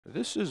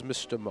This is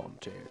Mr.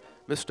 Monty.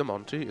 Mr.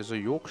 Monty is a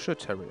Yorkshire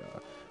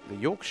Terrier. The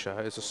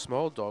Yorkshire is a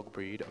small dog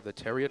breed of the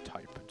terrier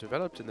type,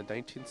 developed in the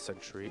 19th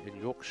century in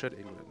Yorkshire,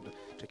 England,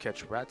 to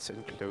catch rats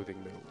in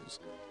clothing mills.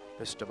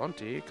 Mr.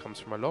 Monty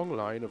comes from a long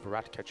line of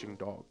rat-catching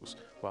dogs.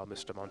 While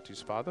Mr.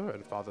 Monty's father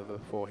and father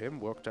before him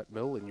worked at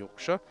mill in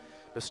Yorkshire,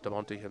 Mr.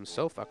 Monty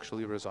himself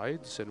actually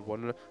resides in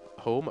one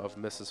home of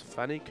Mrs.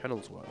 Fanny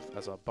Kennelsworth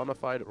as a bona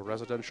fide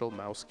residential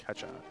mouse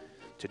catcher.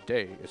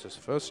 Today is his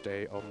first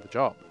day on the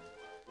job.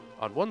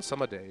 On one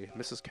summer day,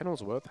 Mrs.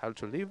 Kennelsworth had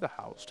to leave the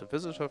house to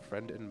visit her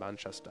friend in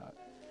Manchester.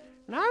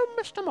 Now,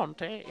 Mr.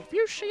 Monty, if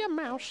you see a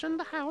mouse in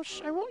the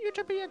house, I want you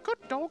to be a good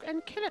dog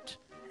and kill it.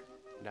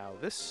 Now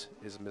this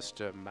is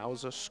Mr.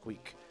 Mouser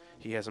Squeak.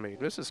 He has made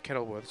Mrs.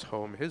 Kenilworth's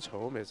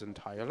home his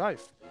entire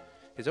life.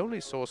 His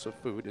only source of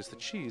food is the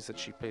cheese that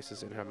she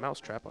places in her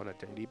mousetrap on a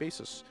daily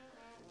basis.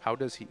 How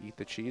does he eat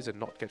the cheese and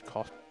not get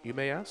caught, you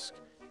may ask?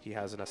 He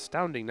has an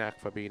astounding knack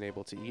for being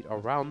able to eat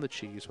around the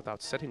cheese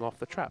without setting off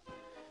the trap.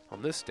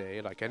 On this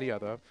day, like any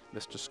other,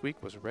 Mr.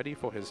 Squeak was ready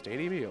for his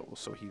daily meal,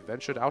 so he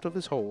ventured out of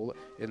his hole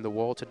in the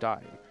wall to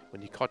dine, when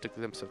he caught a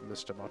glimpse of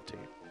Mr. Monty.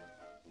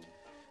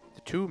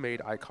 The two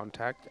made eye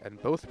contact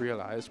and both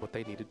realized what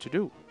they needed to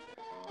do.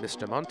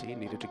 Mr. Monty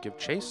needed to give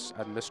chase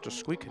and Mr.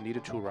 Squeak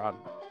needed to run.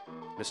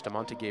 Mr.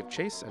 Monty gave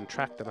chase and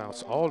tracked the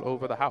mouse all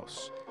over the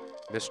house.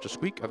 Mr.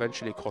 Squeak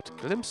eventually caught a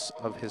glimpse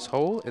of his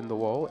hole in the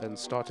wall and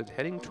started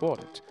heading toward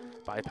it,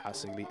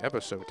 bypassing the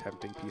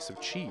ever-so-tempting piece of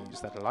cheese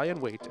that lay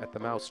in wait at the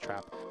mouse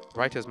trap.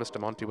 Right as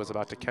Mr. Monty was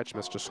about to catch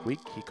Mr.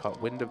 Squeak, he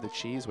caught wind of the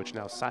cheese which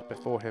now sat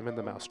before him in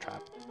the mouse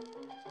trap.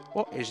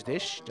 What is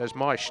this? Does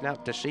my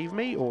snout deceive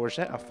me, or is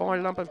that a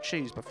fine lump of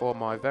cheese before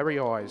my very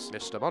eyes?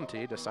 Mr.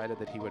 Monty decided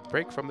that he would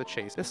break from the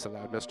chase. This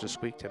allowed Mr.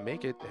 Squeak to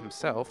make it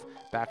himself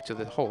back to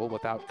the hole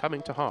without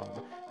coming to harm,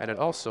 and it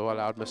also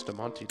allowed Mr.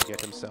 Monty to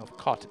get himself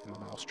caught in the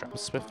mousetrap.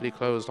 Swiftly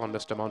closed on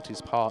Mr.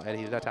 Monty's paw, and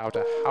he let out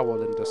a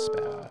howl in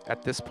despair.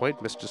 At this point,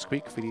 Mr.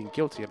 Squeak, feeling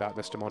guilty about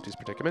Mr. Monty's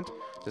predicament,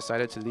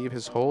 decided to leave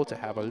his hole to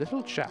have a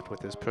little chat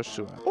with his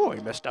pursuer. Oi,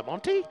 Mr.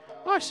 Monty,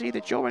 I see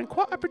that you're in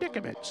quite a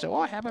predicament, so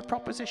I have a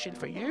proposition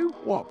for you.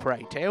 What,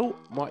 pray tell,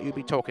 might you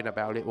be talking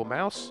about, little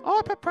mouse?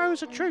 I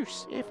propose a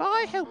truce. If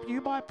I help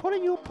you by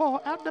pulling your paw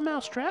out the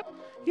mousetrap,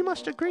 you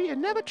must agree and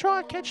never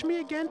try to catch me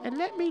again and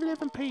let me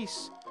live in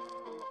peace.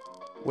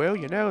 Well,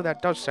 you know,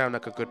 that does sound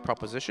like a good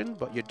proposition,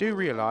 but you do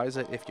realize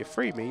that if you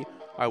free me,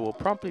 I will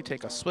promptly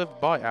take a swift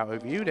bite out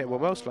of you that will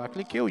most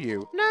likely kill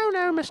you. No,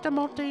 Mr.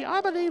 Monty, I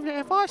believe that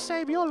if I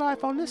save your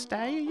life on this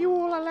day, you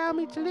will allow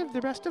me to live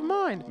the rest of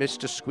mine.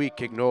 Mr.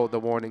 Squeak ignored the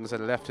warnings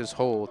and left his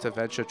hole to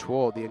venture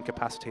toward the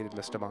incapacitated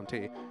Mr.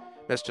 Monty.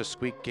 Mr.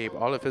 Squeak gave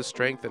all of his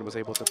strength and was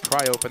able to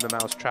pry open the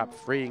mousetrap,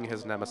 freeing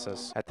his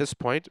nemesis. At this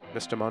point,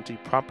 Mr. Monty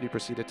promptly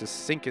proceeded to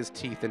sink his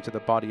teeth into the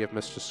body of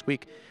Mr.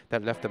 Squeak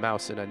that left the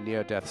mouse in a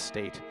near-death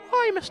state.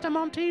 Why, Mr.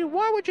 Monty,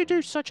 why would you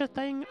do such a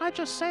thing? I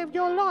just saved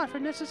your life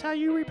and this is how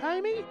you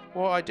repay me?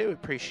 Well, I do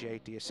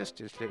appreciate the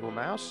assistance, little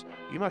mouse.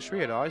 You must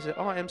realize that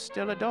I am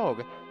still a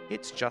dog.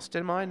 It's just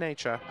in my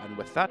nature. And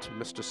with that,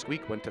 Mr.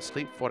 Squeak went to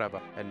sleep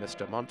forever, and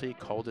Mr. Monty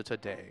called it a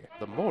day.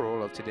 The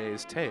moral of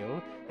today's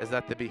tale is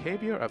that the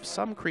behavior of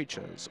some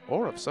creatures,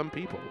 or of some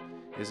people,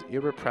 is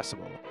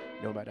irrepressible,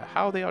 no matter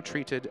how they are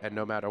treated and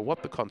no matter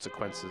what the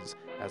consequences,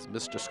 as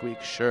Mr.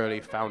 Squeak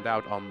surely found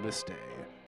out on this day.